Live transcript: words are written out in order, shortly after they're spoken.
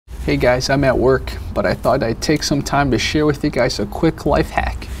Hey guys, I'm at work, but I thought I'd take some time to share with you guys a quick life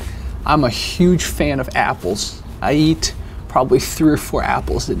hack. I'm a huge fan of apples. I eat probably 3 or 4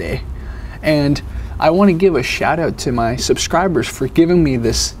 apples a day. And I want to give a shout out to my subscribers for giving me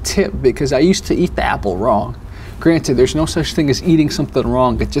this tip, because I used to eat the apple wrong. Granted, there's no such thing as eating something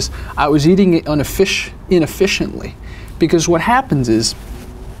wrong. I was eating it inefficiently. Because what happens is,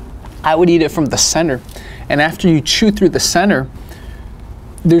 I would eat it from the center, and after you chew through the center,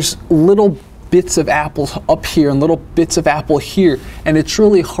 there's little bits of apple up here and little bits of apple here, and it's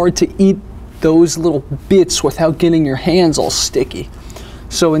really hard to eat those little bits without getting your hands all sticky.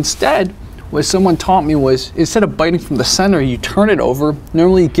 So instead, what someone taught me was, instead of biting from the center, you turn it over.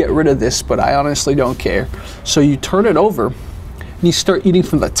 Normally you get rid of this, but I honestly don't care. So you turn it over and you start eating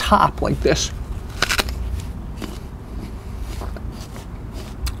from the top like this.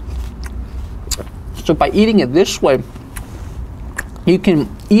 So by eating it this way, you can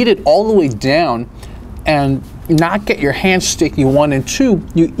eat it all the way down and not get your hands sticky, 1, and 2,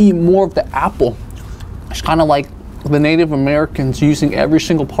 you eat more of the apple. It's kind of like the Native Americans using every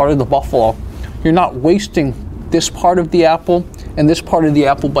single part of the buffalo. You're not wasting this part of the apple and this part of the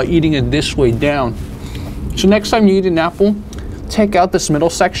apple by eating it this way down. So next time you eat an apple, take out this middle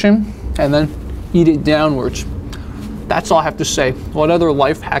section and then eat it downwards. That's all I have to say. What other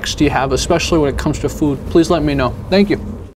life hacks do you have, especially when it comes to food? Please let me know. Thank you.